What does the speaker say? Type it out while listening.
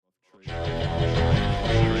Hello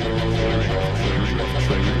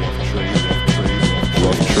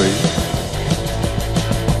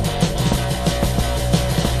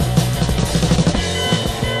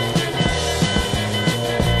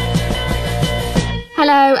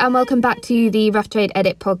and welcome back to the Rough Trade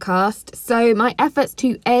Edit podcast. So my efforts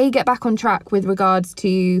to A, get back on track with regards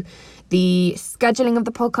to the scheduling of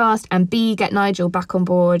the podcast, and B, get Nigel back on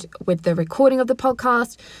board with the recording of the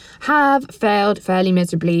podcast have failed fairly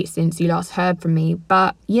miserably since you last heard from me.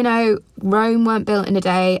 But, you know, Rome weren't built in a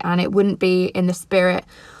day, and it wouldn't be in the spirit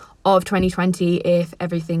of 2020 if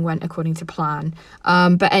everything went according to plan.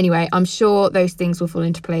 But anyway, I'm sure those things will fall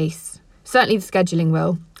into place. Certainly the scheduling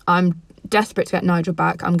will. I'm desperate to get Nigel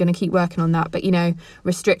back. I'm going to keep working on that, but you know,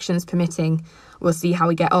 restrictions permitting, we'll see how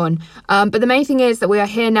we get on. But the main thing is that we are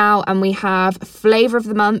here now, and we have Flavour of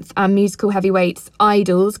the Month and musical heavyweights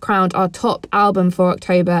IDLES crowned our top album for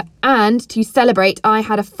October. And to celebrate, I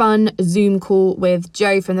had a fun Zoom call with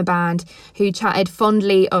Joe from the band, who chatted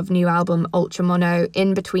fondly of new album Ultra Mono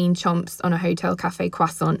in between chomps on a hotel cafe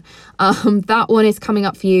croissant. That one is coming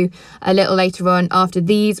up for you a little later on after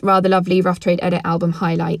these rather lovely Rough Trade Edit album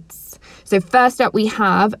highlights. So first up, we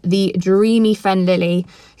have the dreamy Fen Lily,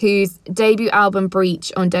 whose debut album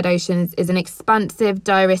Breach on Dead Oceans is an expansive,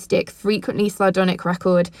 diaristic, frequently sardonic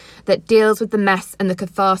record that deals with the mess and the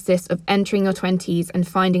catharsis of entering your 20s and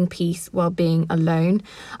finding peace while being alone.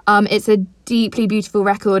 It's a deeply beautiful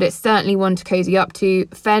record. It's certainly one to cozy up to.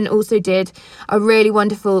 Fen also did a really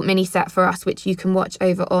wonderful mini set for us, which you can watch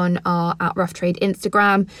over on our @RoughTrade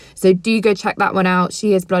Instagram. So do go check that one out.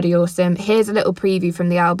 She is bloody awesome. Here's a little preview from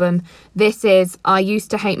the album. This is I Used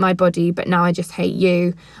to Hate My Body, But Now I Just Hate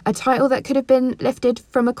You. A title that could have been lifted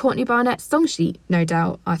from a Courtney Barnett song sheet, no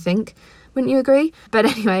doubt, I think. Wouldn't you agree? But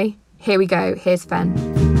anyway, here we go. Here's Fen.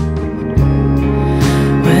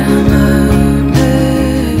 When I'm lonely,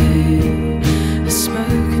 I smoke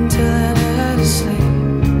until I go to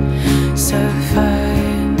sleep. So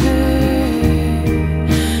find me.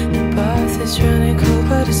 The bath is running cold,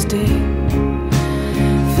 but it's deep.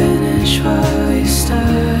 Finish what we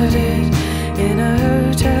started in a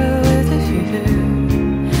hotel with a view.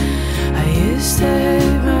 I used to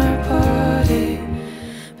hate my body,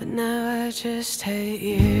 but now I just hate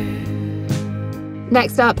you.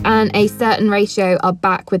 Next up, and A Certain Ratio are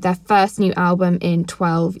back with their first new album in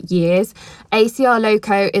 12 years. ACR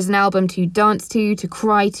Loco is an album to dance to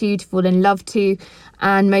cry to fall in love to,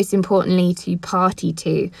 and most importantly, to party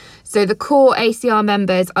to. So the core ACR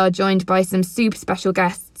members are joined by some super special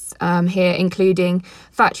guests here, including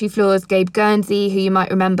Factory Floor's Gabe Guernsey, who you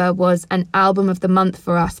might remember was an album of the month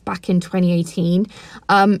for us back in 2018.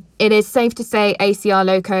 It is safe to say ACR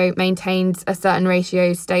Loco maintains A Certain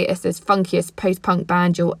Ratio status as funkiest post-punk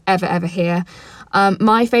band you'll ever hear.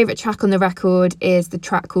 My favourite track on the record is the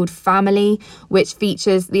track called Family, which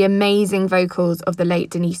features the amazing vocals of the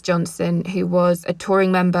late Denise Johnson, who was a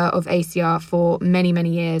touring member of ACR for many,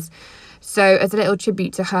 many years. So as a little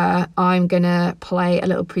tribute to her, I'm going to play a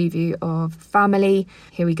little preview of Family.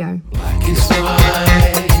 Here we go. Black is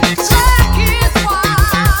white. Black is white.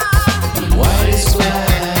 White is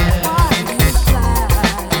black. White is black.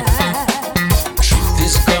 Truth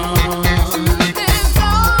is gone. Truth is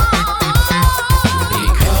gone.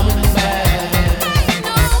 Ain't coming back. Ain't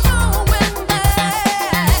no going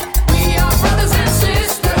back. We are brothers and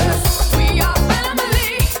sisters. We are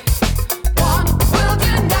family. One world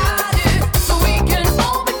united, so we can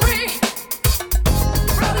all be free.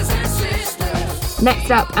 Brothers and sisters.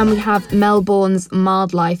 Next up, and we have Melbourne's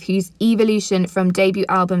Mild Life, whose evolution from debut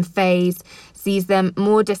album Phase sees them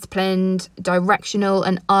more disciplined, directional,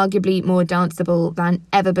 and arguably more danceable than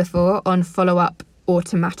ever before on follow-up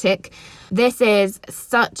Automatic. This is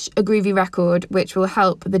such a groovy record, which will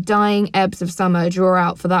help the dying ebbs of summer draw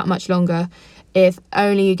out for that much longer if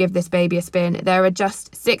only you give this baby a spin. There are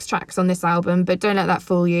just 6 tracks on this album, but don't let that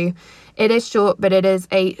fool you. It is short, but it is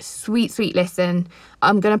a sweet, sweet listen.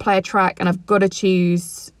 I'm going to play a track, and I've got to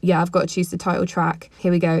choose the title track.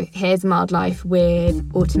 Here we go. Here's Mild Life with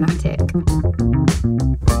Automatic.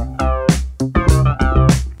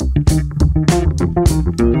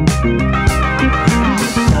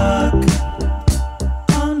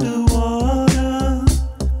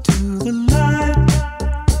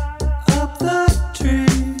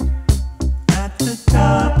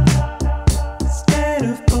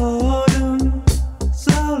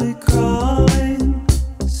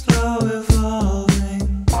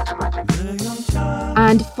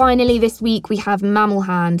 And finally this week we have Mammal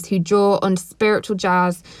Hands, who draw on spiritual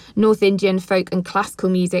jazz, North Indian folk and classical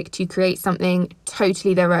music to create something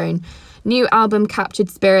totally their own. New album Captured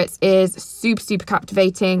Spirits is super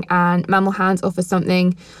captivating, and Mammal Hands offers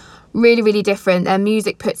something really, really different. Their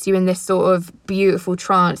music puts you in this sort of beautiful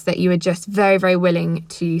trance that you are just very, very willing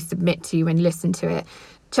to submit to and listen to it.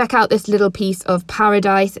 Check out this little piece of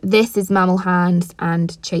Paradise. This is Mammal Hands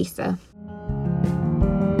and Chaser.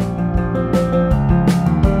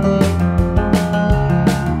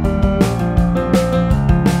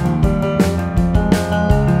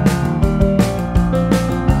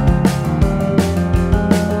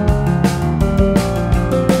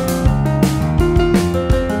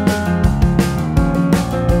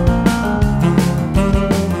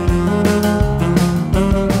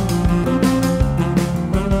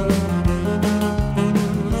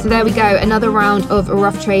 There we go, another round of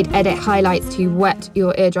Rough Trade Edit highlights to whet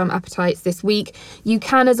your eardrum appetites this week. You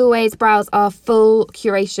can, as always, browse our full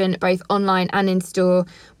curation both online and in store,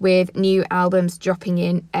 with new albums dropping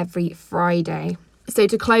in every Friday. So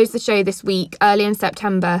to close the show this week, early in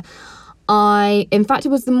September, in fact, it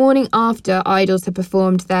was the morning after IDLES had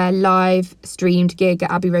performed their live streamed gig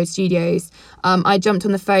at Abbey Road Studios. I jumped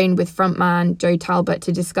on the phone with frontman Joe Talbot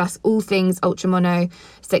to discuss all things Ultramono,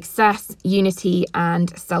 success, unity,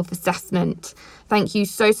 and self-assessment. Thank you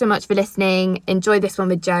so much for listening. Enjoy this one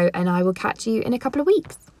with Joe, and I will catch you in a couple of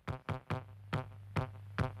weeks.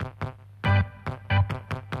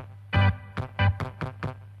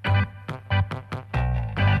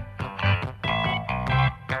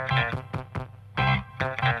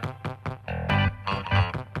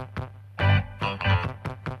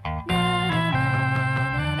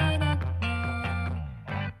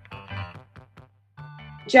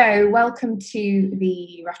 Joe, welcome to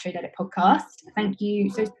the Rough Trade Edit podcast. Thank you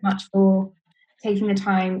so much for taking the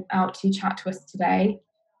time out to chat to us today.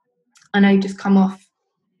 I know you've just come off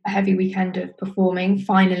a heavy weekend of performing,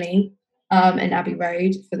 finally, in Abbey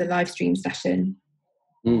Road for the live stream session.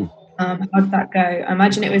 How did that go? I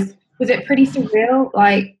imagine was it pretty surreal,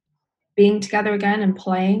 like being together again and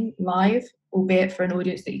playing live, albeit for an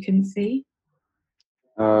audience that you couldn't see?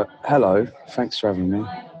 Hello, thanks for having me.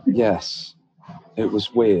 Yes, it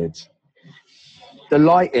was weird. The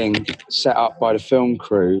lighting set up by the film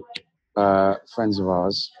crew, friends of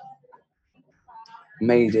ours,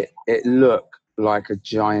 made it look like a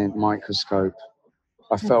giant microscope.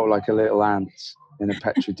 I felt like a little ant in a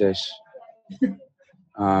petri dish.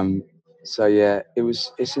 So yeah,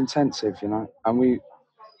 it's intensive, you know, and we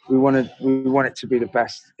want it to be the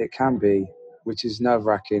best it can be, which is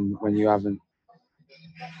nerve-wracking when you've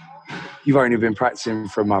only been practicing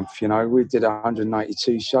for a month, you know. We did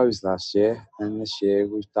 192 shows last year, and this year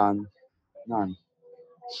we've done none.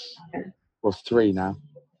 Well, 3 now.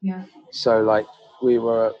 Yeah. So like we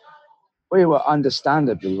were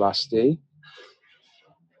understandably rusty,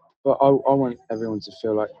 but I want everyone to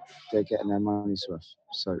feel like they're getting their money's worth.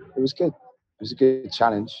 So it was good. It was a good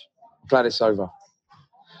challenge. I'm glad it's over.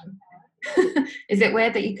 Is it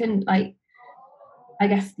weird that you couldn't, like, I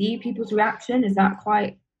guess, see people's reaction? Is that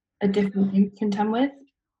quite a different thing to contend with?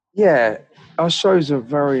 Yeah, our shows are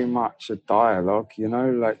very much a dialogue, you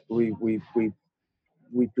know, like we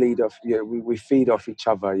bleed off, we feed off each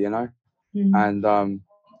other, you know, and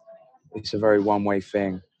it's a very one-way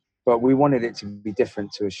thing. But we wanted it to be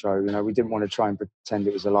different to a show, you know. We didn't want to try and pretend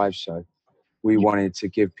it was a live show. We wanted to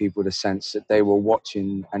give people the sense that they were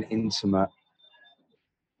watching an intimate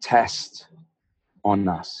test on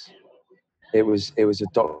us. It was a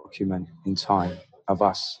document in time of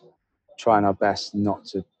us trying our best not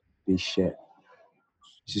to be shit.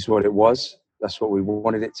 Which is what it was. That's what we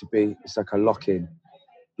wanted it to be. It's like a lock-in.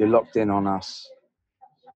 You're locked in on us.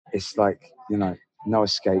 It's like, you know, no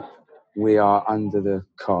escape. We are under the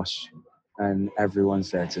cosh, and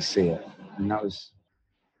everyone's there to see it. And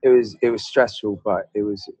it was stressful, but it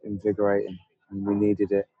was invigorating, and we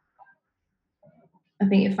needed it. I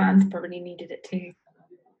think your fans probably needed it too.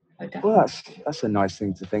 Well, that's a nice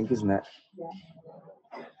thing to think, isn't it? Yeah.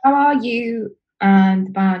 How are you and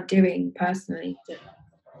the band doing personally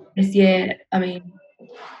this year? I mean,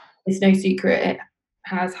 it's no secret it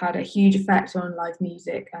has had a huge effect on live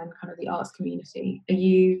music and kind of the arts community. Are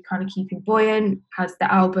you kind of keeping buoyant? Has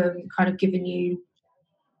the album kind of given you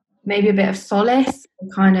maybe a bit of solace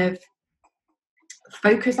and kind of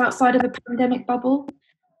focus outside of the pandemic bubble?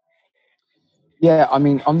 Yeah, I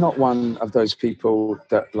mean, I'm not one of those people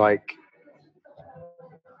that like,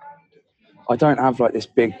 I don't have like this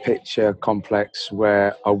big picture complex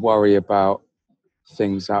where I worry about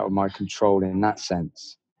things out of my control in that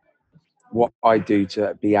sense. What I do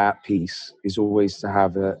to be at peace is always to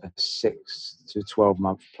have a 6 to 12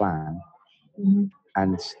 month plan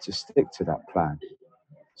and to stick to that plan.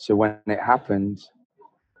 So when it happened,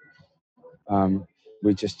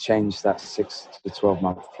 we just changed that 6 to 12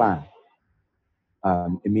 month plan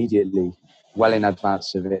immediately. well in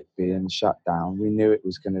advance of it being shut down. We knew it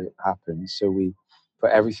was going to happen, so we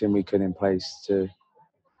put everything we could in place to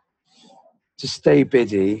stay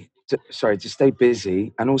busy. To stay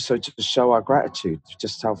busy, and also to show our gratitude,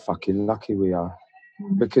 just how fucking lucky we are,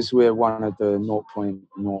 because we're one of the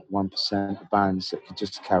 0.01% of bands that could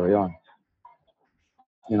just carry on.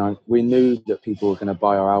 You know, we knew that people were going to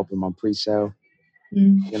buy our album on pre-sale.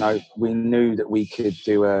 You know, we knew that we could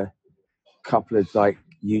do a couple of like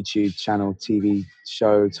YouTube channel, TV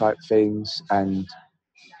show type things, and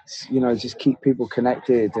you know, just keep people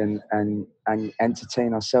connected and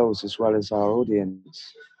entertain ourselves as well as our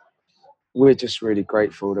audience. We're just really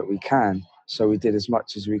grateful that we can. So we did as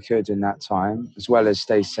much as we could in that time, as well as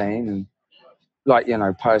stay sane. And like, you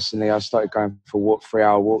know, personally, I started going for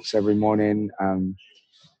 3-hour walks every morning,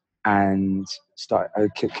 and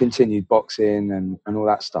continued boxing and all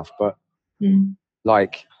that stuff. But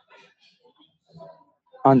like,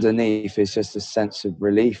 underneath is just a sense of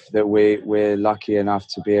relief that we're lucky enough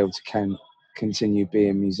to be able to continue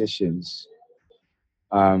being musicians.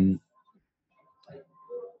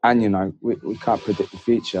 And you know, we can't predict the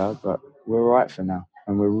future, but we're all right for now,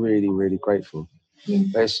 and we're really, really grateful.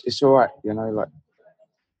 But it's all right, you know. Like,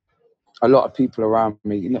 a lot of people around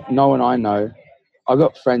me, no one I know. I've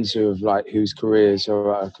got friends whose careers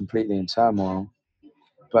are completely in turmoil,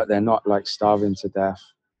 but they're not like starving to death.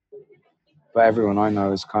 But everyone I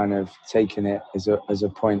know is kind of taking it as a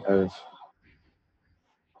point of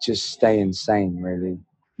just staying sane, really,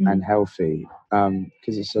 and healthy,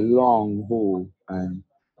 because it's a long haul and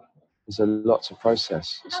there's a lot to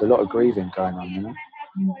process. It's a lot of grieving going on, you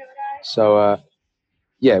know. So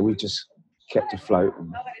yeah, we just kept afloat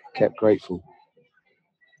and kept grateful.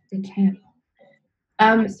 Okay.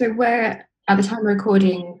 So we're at the time of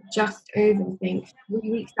recording just over, I think, 3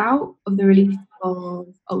 weeks out of the release of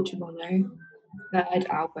Ultra Mono, third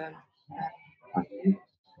album.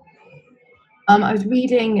 I was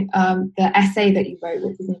reading the essay that you wrote,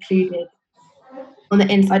 which was included on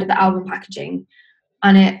the inside of the album packaging,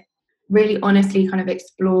 and it really honestly kind of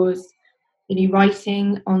explores the new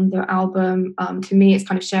writing on the album. To me, it's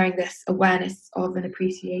kind of sharing this awareness of an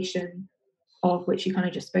appreciation of, which you kind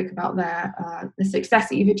of just spoke about there, the success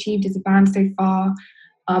that you've achieved as a band so far,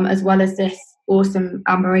 as well as this awesome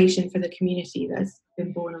admiration for the community that's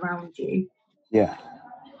been born around you. Yeah.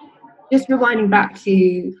 Just rewinding back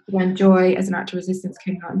to when Joy as an Act of Resistance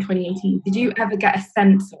came out in 2018, did you ever get a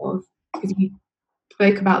sense of, because you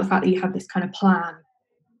spoke about the fact that you had this kind of plan,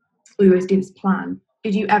 we always do this plan,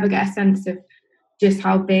 did you ever get a sense of just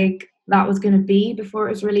how big that was going to be before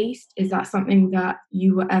it was released? Is that something that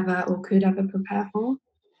you were ever or could ever prepare for?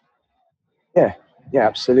 Yeah,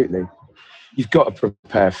 absolutely. You've got to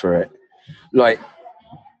prepare for it. Like,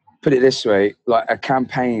 put it this way, like a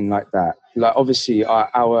campaign like that, like obviously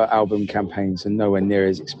our album campaigns are nowhere near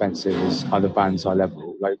as expensive as other bands our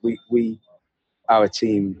level. Like our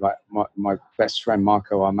team, like my best friend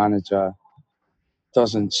Marco, our manager,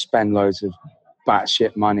 doesn't spend loads of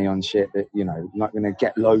batshit money on shit that, you know, not going to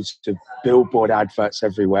get loads of billboard adverts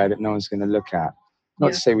everywhere that no one's going to look at.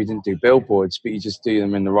 Not to say we didn't do billboards, but you just do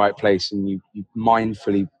them in the right place, and you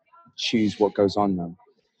mindfully choose what goes on them.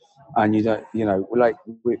 And you don't, you know, like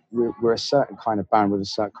we're a certain kind of band with a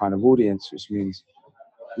certain kind of audience, which means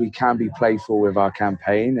we can be playful with our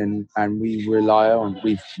campaign, and we rely on,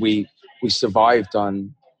 we survived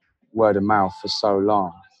on word of mouth for so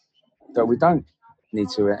long that we don't need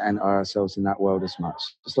to enter ourselves in that world as much.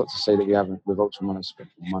 It's not to say that we haven't, with Ultra Mono, spent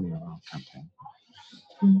money on our campaign.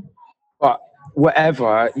 But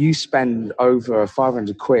whatever you spend over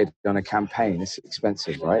 500 quid on a campaign, it's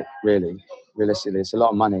expensive, right? Really, realistically, it's a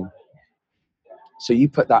lot of money. So you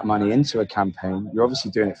put that money into a campaign, you're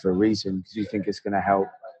obviously doing it for a reason, because you think it's going to help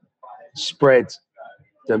spread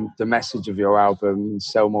the message of your album,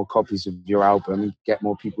 sell more copies of your album, and get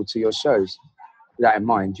more people to your shows. With that in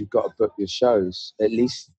mind, you've got to book your shows at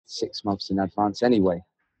least 6 months in advance anyway.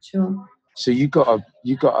 Sure. So you got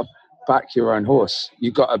to back your own horse.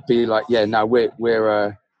 You got to be like, yeah, no, we're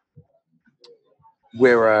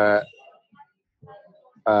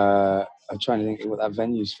I'm trying to think of what that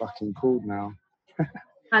venue's fucking called now.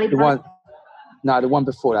 The one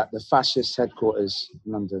before that, the fascist headquarters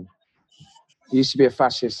in London. It used to be a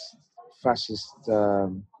fascist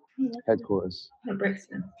headquarters. Not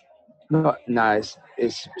Brixton. No,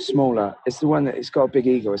 it's smaller. It's the one that it's got a big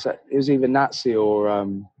ego. It was either Nazi or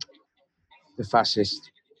the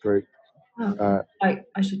fascist group. Oh,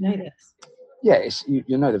 I should know this. Yeah,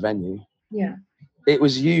 you know the venue. Yeah. It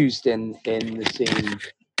was used in the scene.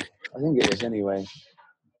 I think it was anyway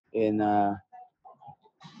in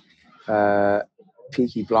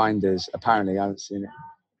Peaky Blinders. Apparently, I haven't seen it.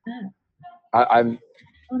 I'm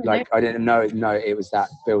like, I didn't know it was that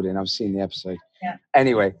building. I've seen the episode. Yeah.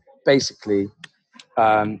 Anyway, basically,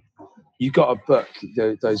 you got to book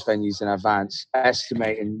those venues in advance,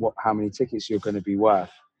 estimating how many tickets you're going to be worth.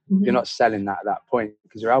 Mm-hmm. You're not selling that at that point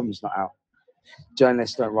because your album's not out.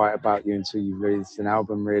 Journalists don't write about you until you've released an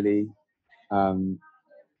album, really, unless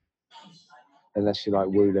you like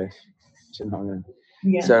Woolif. Do you know what I mean?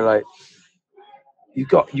 Yeah. So like, you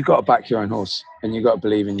got to back your own horse, and you got to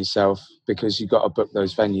believe in yourself, because you got to book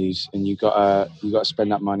those venues, and you got to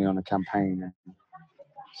spend that money on a campaign.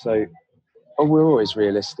 So we're always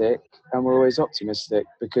realistic, and we're always optimistic,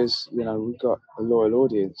 because we've got a loyal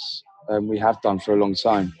audience, and we have done for a long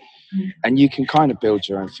time. And you can kind of build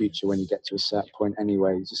your own future when you get to a certain point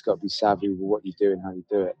anyway. You just got to be savvy with what you do and how you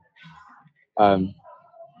do it.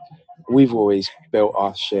 We've always built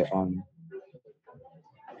our shit on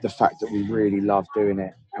the fact that we really love doing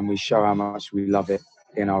it, and we show how much we love it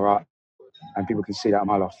in our art, and people can see that a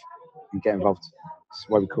mile off and get involved. That's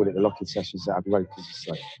why we call it the lock-in sessions at Abbey Road, because it's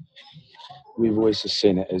like, we've always just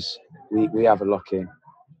seen it as we have a lock-in,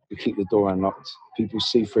 we keep the door unlocked, people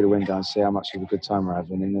see through the window and see how much of a good time we're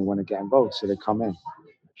having, and they want to get involved, so they come in. And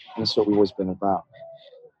that's what we've always been about.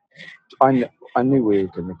 I knew we were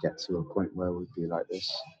going to get to a point where we'd be like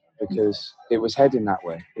this, because it was heading that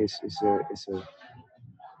way. It's a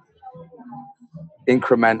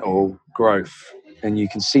incremental growth, and you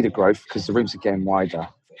can see the growth because the rooms are getting wider.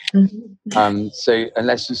 Mm-hmm. So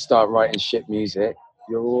unless you start writing shit music,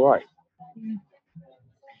 you're all right.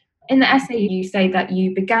 In the essay, you say that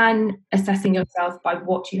you began assessing yourself by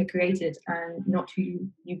what you had created and not who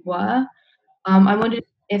you were. I wondered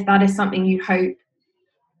if that is something you hope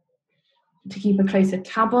to keep a closer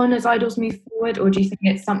tab on as IDLES move forward, or do you think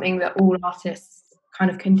it's something that all artists kind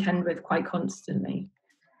of contend with quite constantly?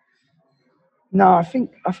 No, I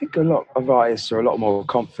think a lot of artists are a lot more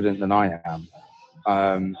confident than I am.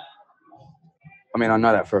 I mean, I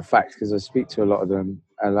know that for a fact because I speak to a lot of them.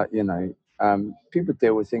 People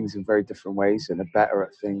deal with things in very different ways, and are better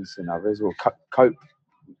at things than others, or cope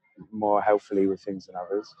more healthily with things than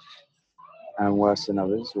others, and worse than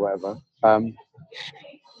others, whatever.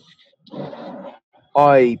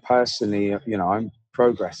 I personally, I'm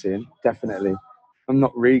progressing, definitely. I'm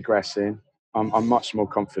not regressing. I'm much more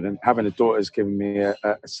confident. Having a daughter has given me a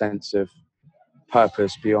sense of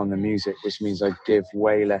purpose beyond the music, which means I give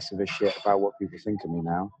way less of a shit about what people think of me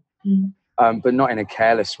now. But not in a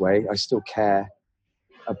careless way. I still care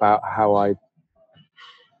about how I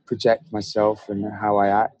project myself and how I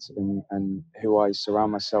act, and who I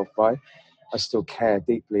surround myself by. I still care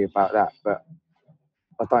deeply about that, but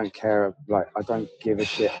I don't care, I don't give a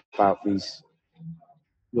shit about these,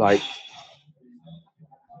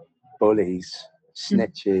 bullies,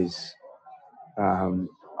 snitches.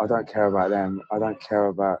 I don't care about them. I don't care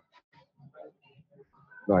about,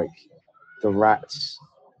 the rats,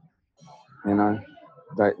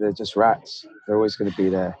 they're just rats. They're always going to be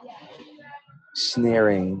there,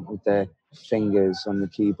 sneering with their fingers on the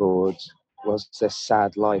keyboard whilst their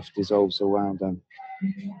sad life dissolves around them.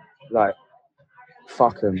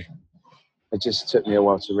 Fuck them. It just took me a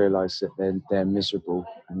while to realise that they're miserable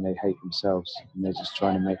and they hate themselves, and they're just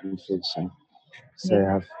trying to make me feel the same. So they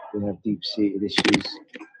have deep-seated issues.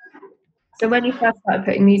 So when you first started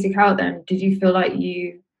putting music out, then did you feel like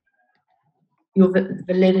your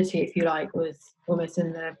validity, if you like, was almost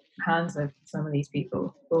in the hands of some of these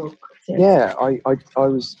people or critics? Yeah, I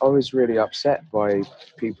was really upset by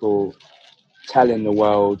people telling the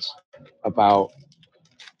world about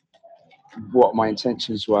what my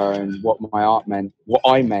intentions were and what my art meant, what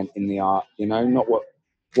I meant in the art, not what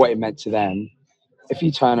it meant to them. If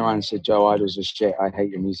you turn around and say, Joe, IDLES are shit, I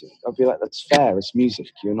hate your music, I'd be like, that's fair, it's music,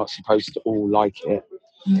 you're not supposed to all like it.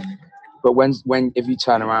 But if you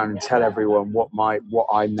turn around and tell everyone what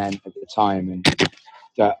I meant at the time, and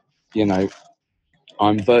that,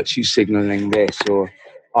 I'm virtue signaling this, or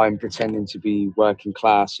I'm pretending to be working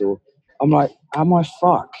class, or I'm like, am I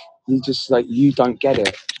fuck? You just you don't get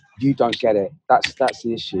it. You don't get it. That's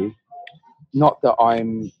the issue. Not that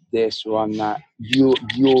I'm this or I'm that. You're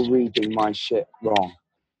reading my shit wrong.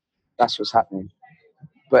 That's what's happening.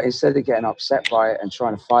 But instead of getting upset by it and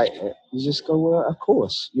trying to fight it, you just go, well, of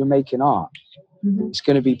course, you're making art. It's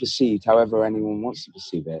going to be perceived however anyone wants to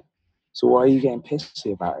perceive it. So why are you getting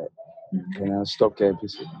pissy about it? Stop getting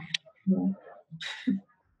pissy.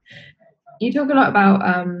 You talk a lot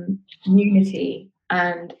about unity,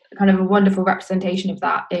 and kind of a wonderful representation of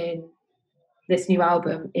that in this new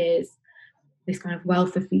album is this kind of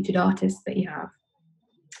wealth of featured artists that you have.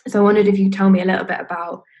 So I wondered if you could tell me a little bit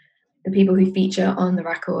about the people who feature on the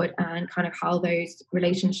record and kind of how those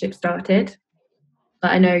relationships started.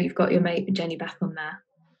 Like, I know you've got your mate Jenny Beth on there.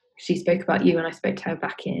 She spoke about you, and I spoke to her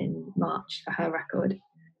back in March for her record.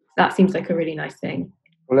 So that seems like a really nice thing.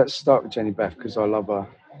 Well, let's start with Jenny Beth because I love her.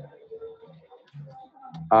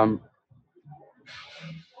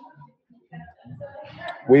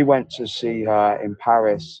 We went to see her in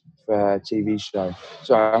Paris for her TV show.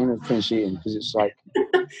 So I'm going to finish eating because it's like,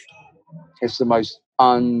 it's the most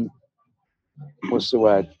what's the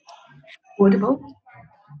word? Audible?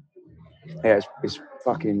 Yeah, it's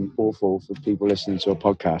fucking awful for people listening to a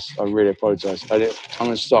podcast. I really apologise. I'm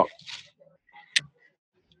going to stop.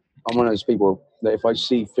 I'm one of those people that if I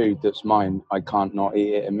see food that's mine, I can't not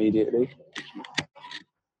eat it immediately.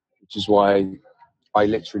 Which is why I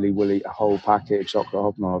literally will eat a whole packet of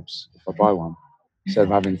chocolate hobnobs if I buy one, instead of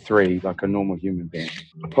having 3 like a normal human being.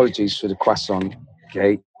 Apologies for the croissant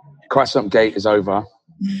gate. Croissant gate is over.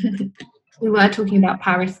 We were talking about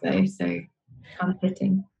Paris though, so kind of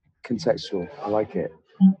fitting. Contextual. I like it.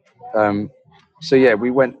 So yeah,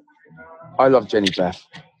 we went. I love Jenny Beth,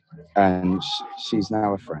 and she's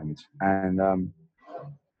now a friend. And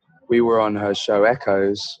we were on her show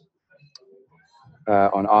Echoes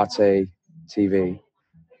on Arte TV,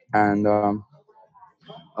 and I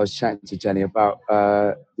was chatting to Jenny about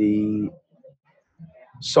the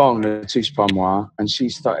song "Ne touche pas moi," and she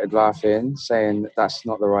started laughing, saying that that's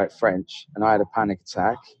not the right French, and I had a panic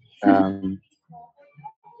attack.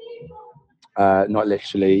 Not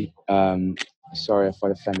literally. Sorry if I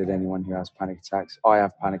offended anyone who has panic attacks. I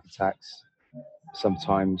have panic attacks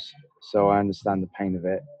sometimes, so I understand the pain of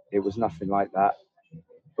it. It was nothing like that,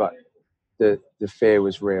 but the fear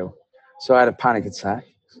was real. So I had a panic attack,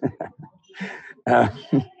 uh,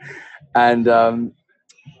 and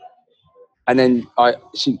then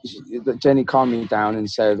Jenny calmed me down and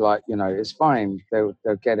said, like, you know, it's fine. They'll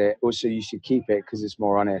get it. Also, you should keep it because it's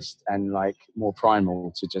more honest and like more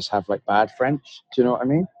primal to just have like bad French. Do you know what I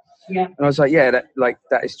mean? Yeah. And I was like, yeah,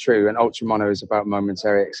 that is true. And Ultra Mono is about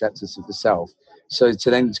momentary acceptance of the self. So to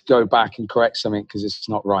then go back and correct something because it's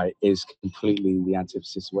not right is completely the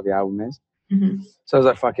antithesis of what the album is. Mm-hmm. So I was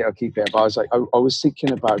like, fuck it, I'll keep it. But I was like, I was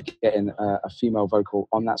thinking about getting a female vocal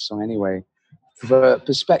on that song anyway, for the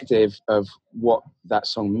perspective of what that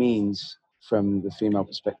song means from the female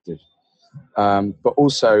perspective, but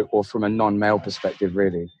also, or from a non-male perspective,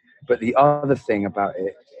 really. But the other thing about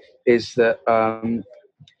it is that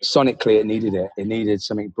sonically it needed it. It needed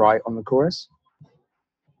something bright on the chorus.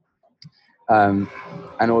 And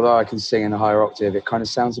although I can sing in a higher octave, it kind of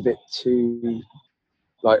sounds a bit too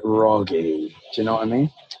like roggy. Do you know what I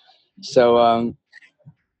mean? So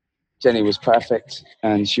Jenny was perfect,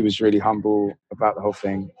 and she was really humble about the whole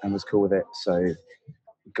thing and was cool with it. So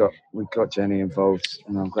we got Jenny involved,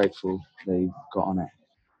 and I'm grateful they got on it.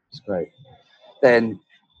 It's great. Then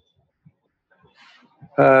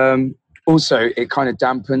also, it kind of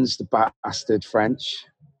dampens the bastard French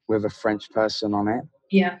with a French person on it.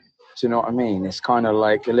 Yeah. Do you know what I mean? It's kind of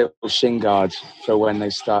like a little shin guard for when they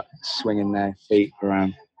start swinging their feet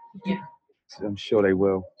around. Yeah. So I'm sure they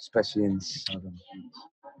will, especially in southern.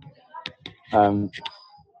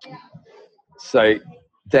 So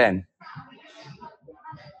then,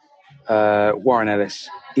 Warren Ellis,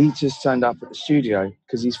 he just turned up at the studio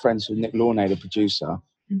because he's friends with Nick Launay, the producer,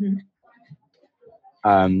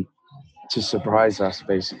 to surprise us,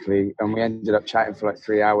 basically. And we ended up chatting for like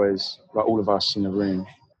 3 hours, like all of us in a room.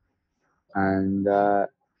 And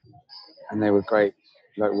they were great.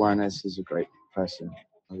 Like, Warren Ellis is a great person.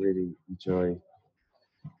 I really enjoy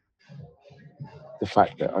the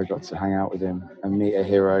fact that I got to hang out with him and meet a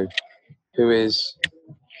hero who is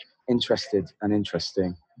interested and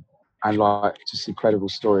interesting and like just incredible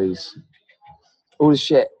stories. All the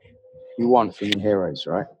shit you want from your heroes,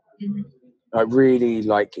 right? Mm-hmm. Like really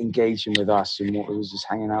like engaging with us and what it was just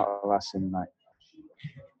hanging out with us, and like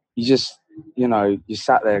you just, you know, you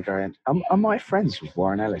sat there going, am I friends with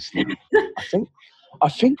Warren Ellis now? I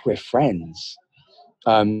think we're friends.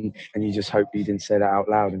 And you just hope you didn't say that out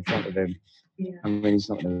loud in front of him. Yeah. I mean, he's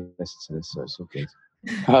not going to listen to this, so it's all good.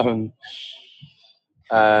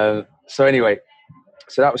 So anyway,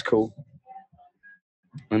 so that was cool.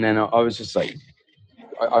 And then I was just like,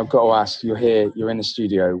 I've got to ask, you're here, you're in the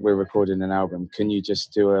studio, we're recording an album. Can you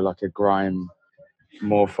just do a grime,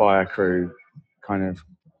 more fire crew kind of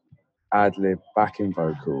ad lib backing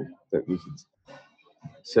vocal that we could?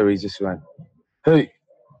 So we just went, hey,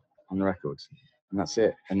 on the records. And that's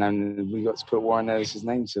it. And then we got to put Warren Ellis's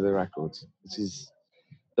name to the records, which is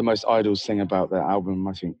the most IDLES thing about the album,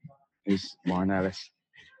 I think, is Warren Ellis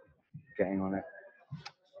getting on it.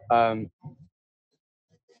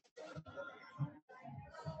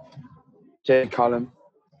 Jay Cullum,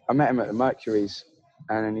 I met him at the Mercury's,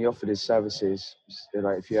 And then he offered his services,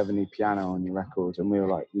 like if you ever need piano on your record. And we were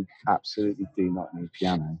like, we absolutely do not need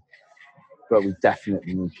piano, but we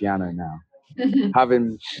definitely need piano now.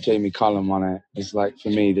 Having Jamie Cullum on it is like, for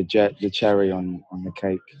me, the cherry on the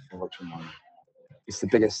cake of Ultramar. It's the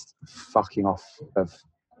biggest fucking off of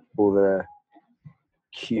all the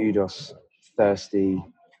kudos thirsty,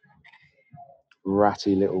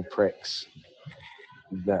 ratty little pricks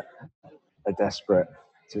that are desperate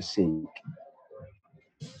to seek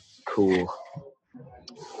cool.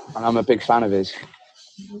 And I'm a big fan of his.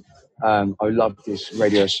 I love this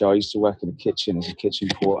radio show. I used to work in the kitchen as a kitchen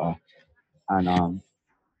porter, and I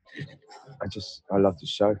love the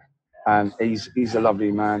show. And he's a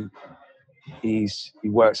lovely man. He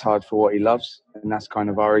works hard for what he loves, and that's kind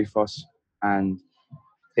of our ethos. And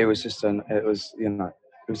it was just it was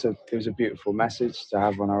a beautiful message to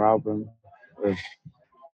have on our album of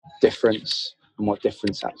difference and what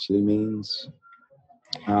difference actually means,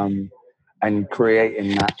 and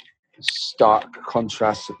creating that stark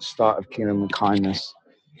contrast at the start of Kingdom of Kindness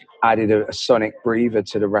added a sonic breather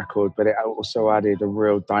to the record, but it also added a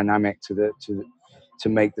real dynamic to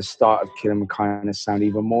make the start of Kingdom of Kindness sound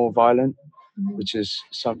even more violent, which is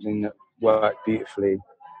something that worked beautifully.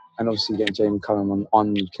 And obviously getting Jamie Cullum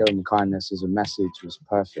on Kingdom of Kindness as a message was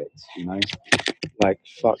perfect, you know? Like,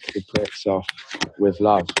 fuck the pricks off with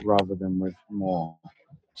love rather than with more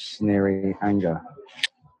sneery anger.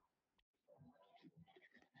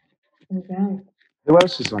 Okay. Who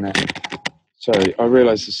else is on it? Sorry, I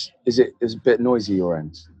realise it's a bit noisy your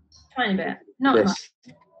end. Tiny bit. Not much.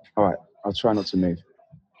 Yes. All right, I'll try not to move.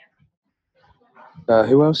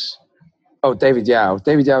 Who else? Oh, David Yao.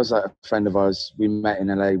 David Yao's like a friend of ours. We met in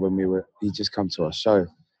LA when he just come to our show.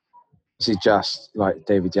 See, just like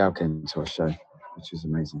David Yao came to our show, which was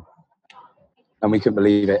amazing. And we couldn't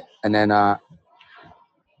believe it. And then,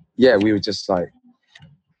 we were just like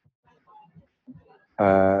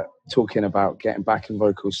talking about getting backing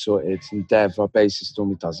vocals sorted. And Dev, our bassist,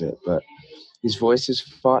 normally does it, but his voice is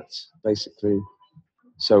fucked, basically.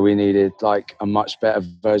 So we needed like a much better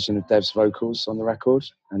version of Dev's vocals on the record,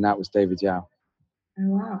 and that was David Yao. Oh,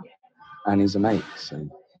 wow. And he's a mate, so.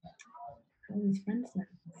 All his friends now.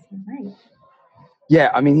 So great.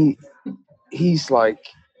 Yeah, I mean, he's like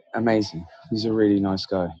amazing. He's a really nice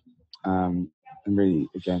guy, and really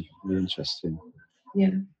interesting.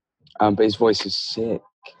 Yeah. But his voice is sick.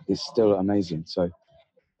 It's still amazing. So,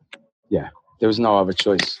 yeah, there was no other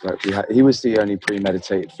choice. Like he was the only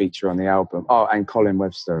premeditated feature on the album. Oh, and Colin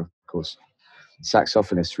Webster, of course,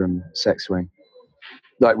 saxophonist from Sex Swing.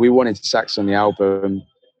 Like, we wanted sax on the album,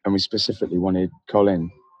 and we specifically wanted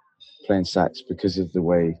Colin playing sax because of the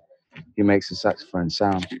way he makes a saxophone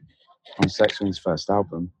sound on Sex Swing's first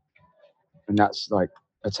album. And that's like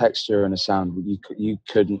a texture and a sound you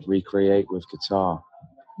couldn't recreate with guitar.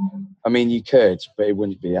 Mm-hmm. I mean, you could, but it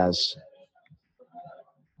wouldn't be as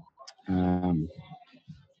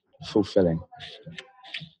fulfilling.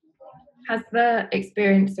 Has the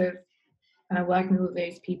experience of kind of working with all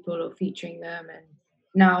those people or featuring them and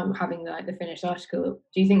now having like the finished article,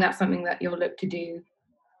 do you think that's something that you'll look to do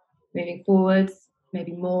moving forwards,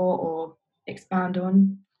 maybe more, or expand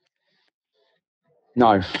on?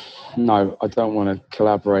 No, I don't want to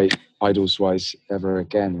collaborate IDLES-wise ever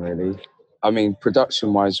again, really. I mean,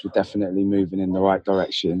 production-wise, we're definitely moving in the right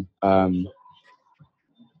direction.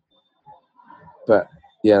 But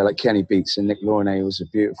yeah, like Kenny Beats and Nick Launay was a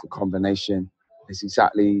beautiful combination. It's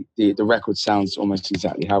exactly, the record sounds almost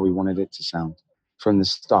exactly how we wanted it to sound. From the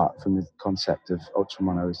start, from the concept of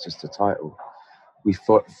Ultramono as just a title. We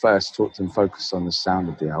first talked and focused on the sound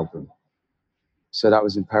of the album. So that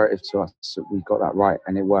was imperative to us that we got that right,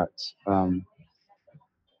 and it worked.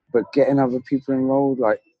 But getting other people involved,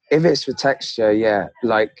 like, if it's for texture, yeah,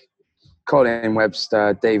 like Colin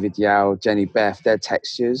Webster, David Yao, Jenny Beth, they're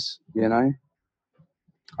textures, you know?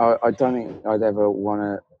 I don't think I'd ever want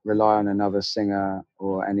to rely on another singer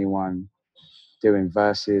or anyone doing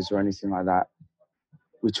verses or anything like that.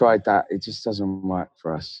 We tried that. It just doesn't work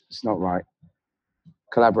for us. It's not right.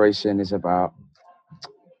 Collaboration is about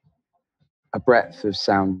a breadth of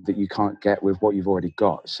sound that you can't get with what you've already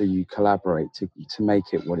got. So you collaborate to make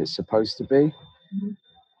it what it's supposed to be. Mm-hmm.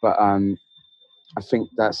 But I think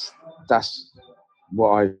that's what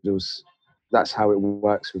IDLES, that's how it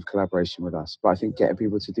works with collaboration with us. But I think getting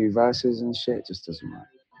people to do verses and shit just doesn't work.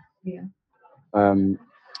 Yeah.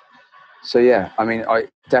 So yeah, I mean,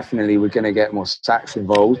 we're going to get more sax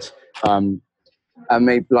involved, and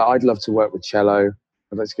maybe like I'd love to work with cello.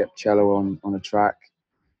 I'd like to get cello on a track.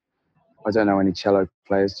 I don't know any cello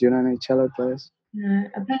players. Do you know any cello players? No,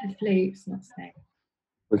 I play the flute, it's not the same.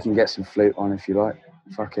 We can get some flute on if you like.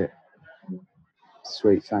 Fuck it.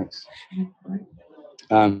 Sweet, thanks. Right.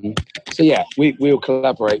 So yeah, we'll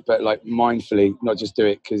collaborate, but like mindfully, not just do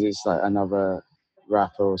it because it's like another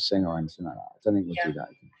rapper or singer or anything like that. I don't think we'll do that.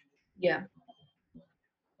 Yeah.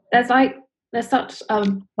 There's such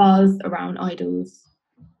a buzz around idols.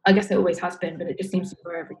 I guess it always has been, but it just seems to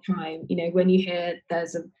grow every time. You know, when you hear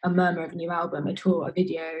there's a murmur of a new album, a tour, a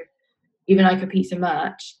video, even like a piece of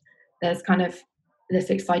merch, there's kind of this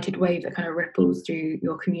excited wave that kind of ripples through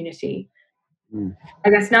your community. Mm. I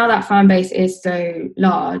guess now that fan base is so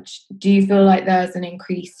large, do you feel like there's an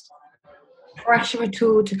increased pressure at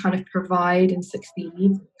all to kind of provide and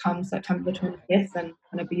succeed come September 25th and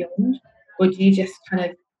kind of beyond? Or do you just kind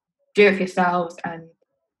of do it for yourselves, and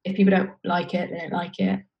if people don't like it, they don't like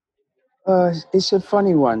it? It's a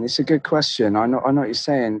funny one. It's a good question. I know what you're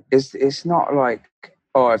saying. It's not like,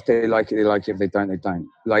 oh, if they like it, they like it. If they don't, they don't.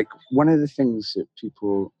 Like, one of the things that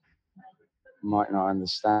people might not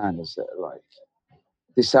understand is that, like,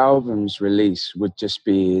 this album's release would just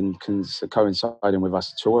be coinciding with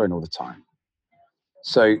us touring all the time.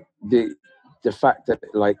 So the fact that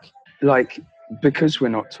like because we're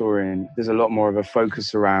not touring, there's a lot more of a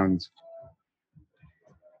focus around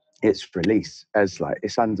its release, as like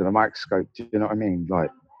it's under the microscope. Do you know what I mean?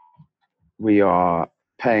 Like, we are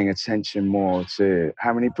paying attention more to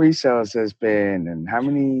how many pre-sales there's been and how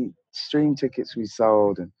many stream tickets we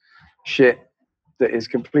sold and shit that is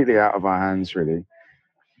completely out of our hands, really.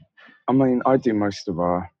 I mean, I do most of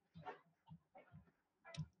our,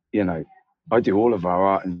 I do all of our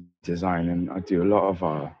art and design, and I do a lot of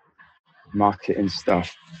our marketing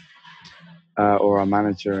stuff, or our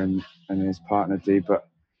manager and his partner do. But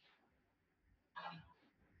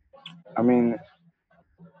I mean,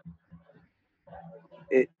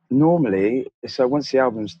 it normally, so once the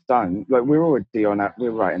album's done, like, we're already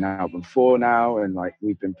we're writing album 4 now, and like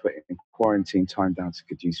we've been putting quarantine time down to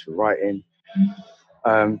good use for writing.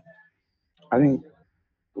 I think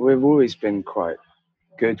we've always been quite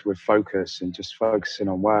good with focus and just focusing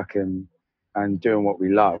on work and doing what we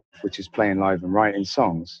love, which is playing live and writing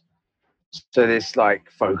songs. So this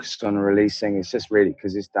like focus on releasing, it's just really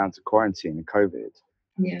because it's down to quarantine and COVID.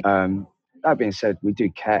 Yeah. That being said, we do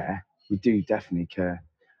care. We do definitely care.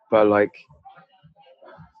 But like,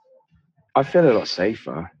 I feel a lot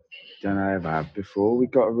safer than I ever have before.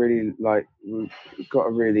 We've got a really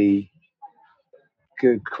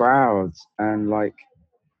good crowd, and like,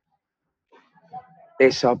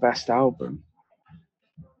 it's our best album.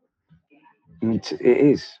 And it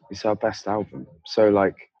is. It's our best album. So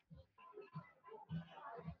like,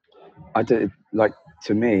 I do like,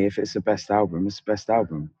 to me, if it's the best album, it's the best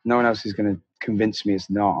album. No one else is going to convince me it's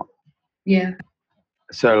not. Yeah.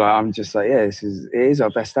 So like, I'm just like, yeah, it is our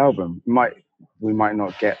best album. We might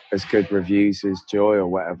not get as good reviews as Joy or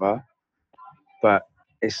whatever, but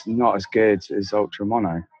it's not as good as Ultra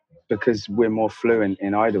Mono because we're more fluent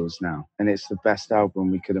in Idols now, and it's the best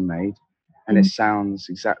album we could have made, and it sounds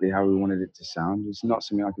exactly how we wanted it to sound. It's not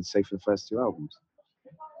something I could say for the first 2 albums.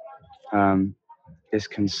 It's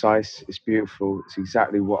concise, it's beautiful, it's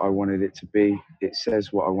exactly what I wanted it to be. It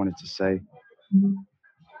says what I wanted to say.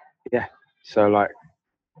 Yeah. So like,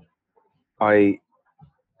 I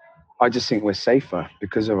just think we're safer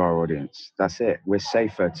because of our audience. That's it. We're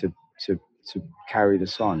safer to carry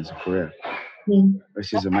this on as a career,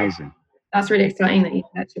 which is amazing. That's really exciting that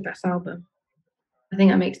that's your best album. I think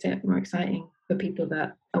that makes it more exciting for people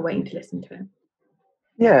that are waiting to listen to it.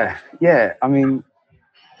 Yeah. I mean,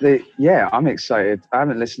 I'm excited. I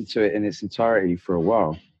haven't listened to it in its entirety for a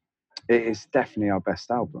while. It is definitely our best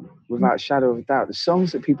album, without a shadow of a doubt. The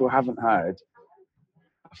songs that people haven't heard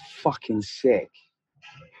are fucking sick.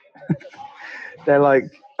 They're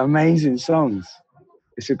like amazing songs.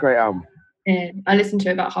 It's a great album. Yeah, I listened to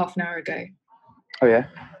it about half an hour ago. Oh yeah,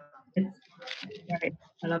 It's great.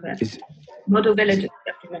 I love it. Model Village is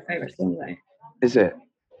definitely my favourite song though. is it?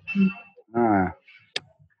 The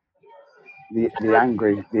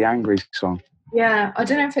angry song. Yeah, I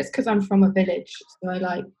don't know if it's because I'm from a village, so I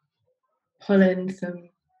like pull in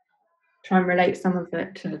try and relate some of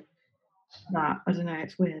it to that. I don't know,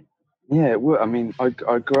 it's weird. Yeah, well, I mean, I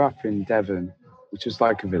grew up in Devon, which is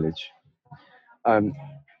like a village. And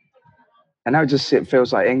now it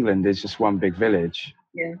feels like England is just one big village.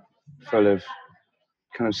 Yeah. Full of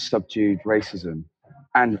kind of subdued racism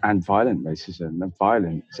and violent racism and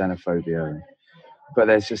violent xenophobia. But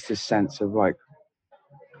there's just this sense of like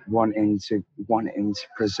wanting to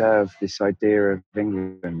preserve this idea of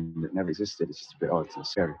England that never existed. It's just a bit odd and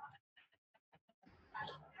scary.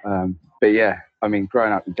 But yeah, I mean,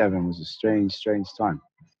 growing up in Devon was a strange time.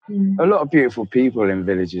 A lot of beautiful people in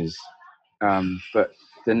villages, but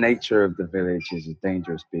the nature of the village is a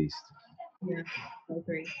dangerous beast. Yeah, I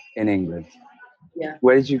agree. in England. Yeah.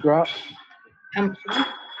 Where did you grow up? Hampshire,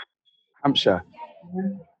 Hampshire. yeah.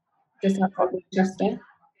 Just outside Winchester.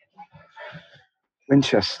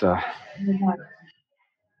 Winchester. Yeah.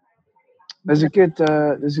 There's a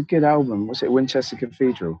good album. What's it? Winchester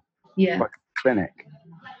Cathedral. Yeah. Like Clinic.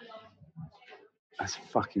 That's a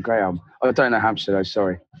fucking great album. I don't know Hampshire though.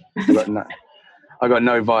 Sorry, I got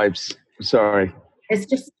no vibes. I'm sorry. It's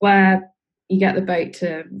just where you get the boat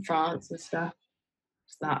to France and stuff.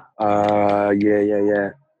 It's that.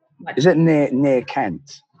 Yeah. Like, Is it near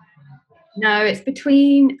Kent? no, it's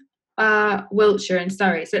between Wiltshire and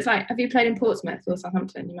Surrey. So it's like, have you played in Portsmouth or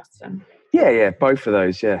Southampton? You must have done. Yeah, both of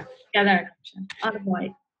those. Yeah. Yeah, they're in Hampshire. Isle of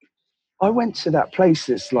Wight. I went to that place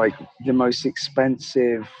that's like the most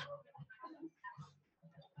expensive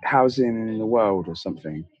housing in the world or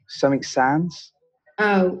something. Something Sands?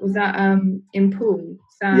 Oh, was that in Poole?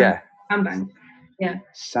 Yeah. Sandbank. Yeah.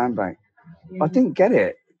 Sandbank. Yeah. I didn't get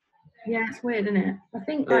it. Yeah, it's weird, isn't it? I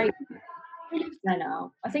think like who lives there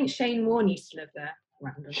now? I think Shane Warne used to live there.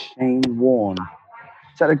 Random. Shane Warne.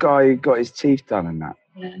 Is that the guy who got his teeth done and that?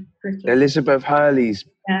 Yeah, cricket. Elizabeth Hurley's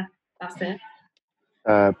Yeah, that's it.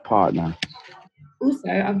 partner. Also,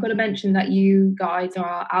 I've got to mention that you guys are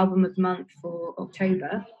our album of the month for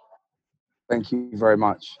October. Thank you very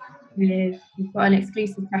much. We've got an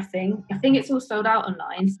exclusive pressing. I think it's all sold out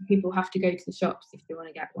online, so people have to go to the shops if they want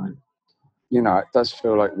to get one. You know, it does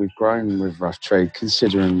feel like we've grown with Rough Trade,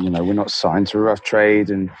 considering, you know, we're not signed to Rough Trade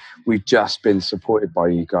and we've just been supported by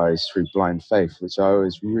you guys through Blind Faith, which I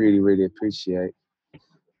always really, really appreciate.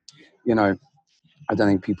 You know, I don't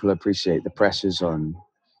think people appreciate the pressures on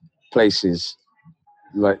places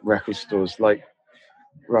like record stores, like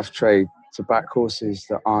Rough Trade, to back horses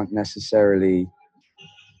that aren't necessarily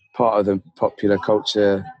part of the popular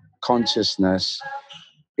culture consciousness.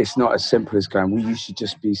 It's not as simple as going, well, you should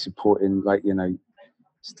just be supporting, like, you know,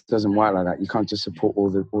 it doesn't work like that. You can't just support all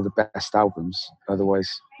the best albums. Otherwise,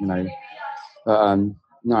 you know,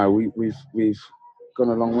 no, we've gone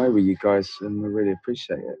a long way with you guys and we really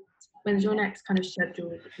appreciate it. When's your next kind of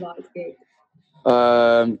scheduled live gig?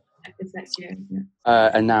 It's next year, isn't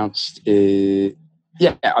it? Announced,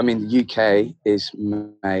 yeah, I mean, the UK is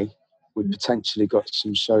May. We potentially got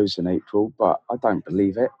some shows in April, but I don't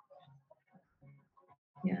believe it.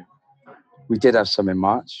 Yeah. We did have some in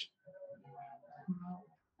March,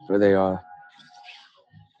 but they are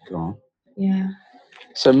gone. Yeah.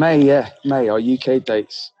 So May, our UK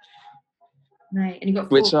dates. May. And you've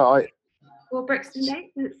got Which are four Brixton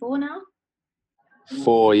dates? Is it 4 now?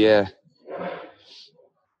 4, yeah.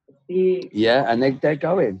 Big. Yeah, and they're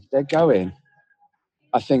going.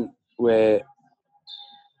 I think we're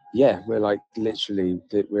like literally,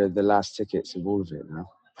 we're the last tickets of all of it now.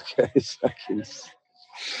 That's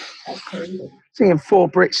crazy. Seeing 4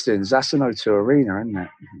 Brixtons, that's an O2 Arena, isn't it?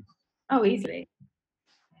 Oh, easily.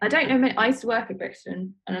 I don't know. I used to work at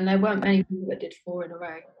Brixton, and there weren't many people that did 4 in a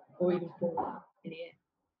row, or even 4 in a year.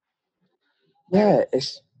 Yeah,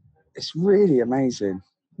 it's really amazing.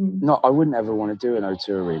 I wouldn't ever want to do an O2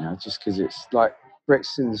 Arena just because it's like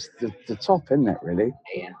Brixton's the top, isn't it? Really?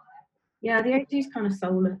 Yeah. The O2's kind of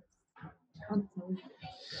soulless.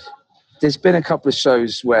 There's been a couple of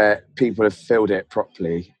shows where people have filled it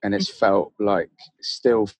properly, and it's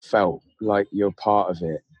still felt like you're part of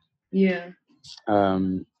it. Yeah.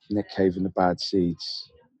 Nick Cave and the Bad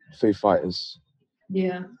Seeds, Foo Fighters.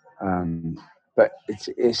 Yeah. But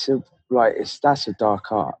that's a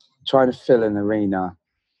dark art. Trying to fill an arena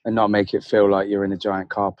and not make it feel like you're in a giant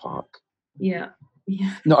car park. Yeah.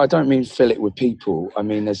 Yeah. No, I don't mean fill it with people. I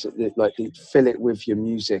mean, fill it with your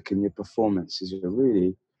music and your performances.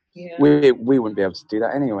 Really, we wouldn't be able to do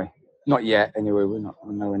that anyway. Not yet, anyway. We're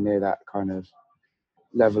nowhere near that kind of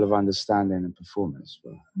level of understanding and performance.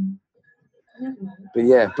 But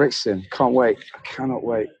yeah, Brixton, can't wait. I cannot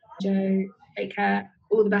wait. Joe, take care.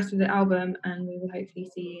 All the best with the album, and we will hopefully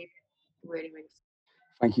see you really, really soon.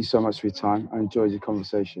 Thank you so much for your time. I enjoyed your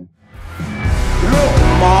conversation. Look,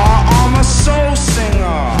 Ma, I'm a soul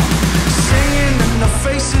singer, singing in the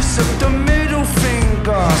faces of the middle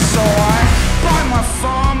finger. So I buy my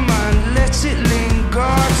farm and let it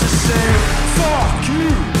linger to say, fuck you,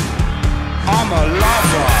 I'm a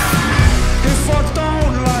lover. If I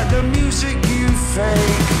don't like the music you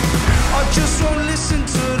fake, I just won't listen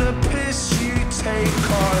to the piss you take,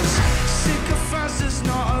 'cause sycophants is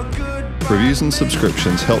not a good. Reviews and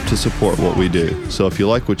subscriptions help to support what we do, so if you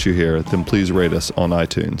like what you hear, then please rate us on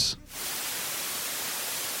iTunes.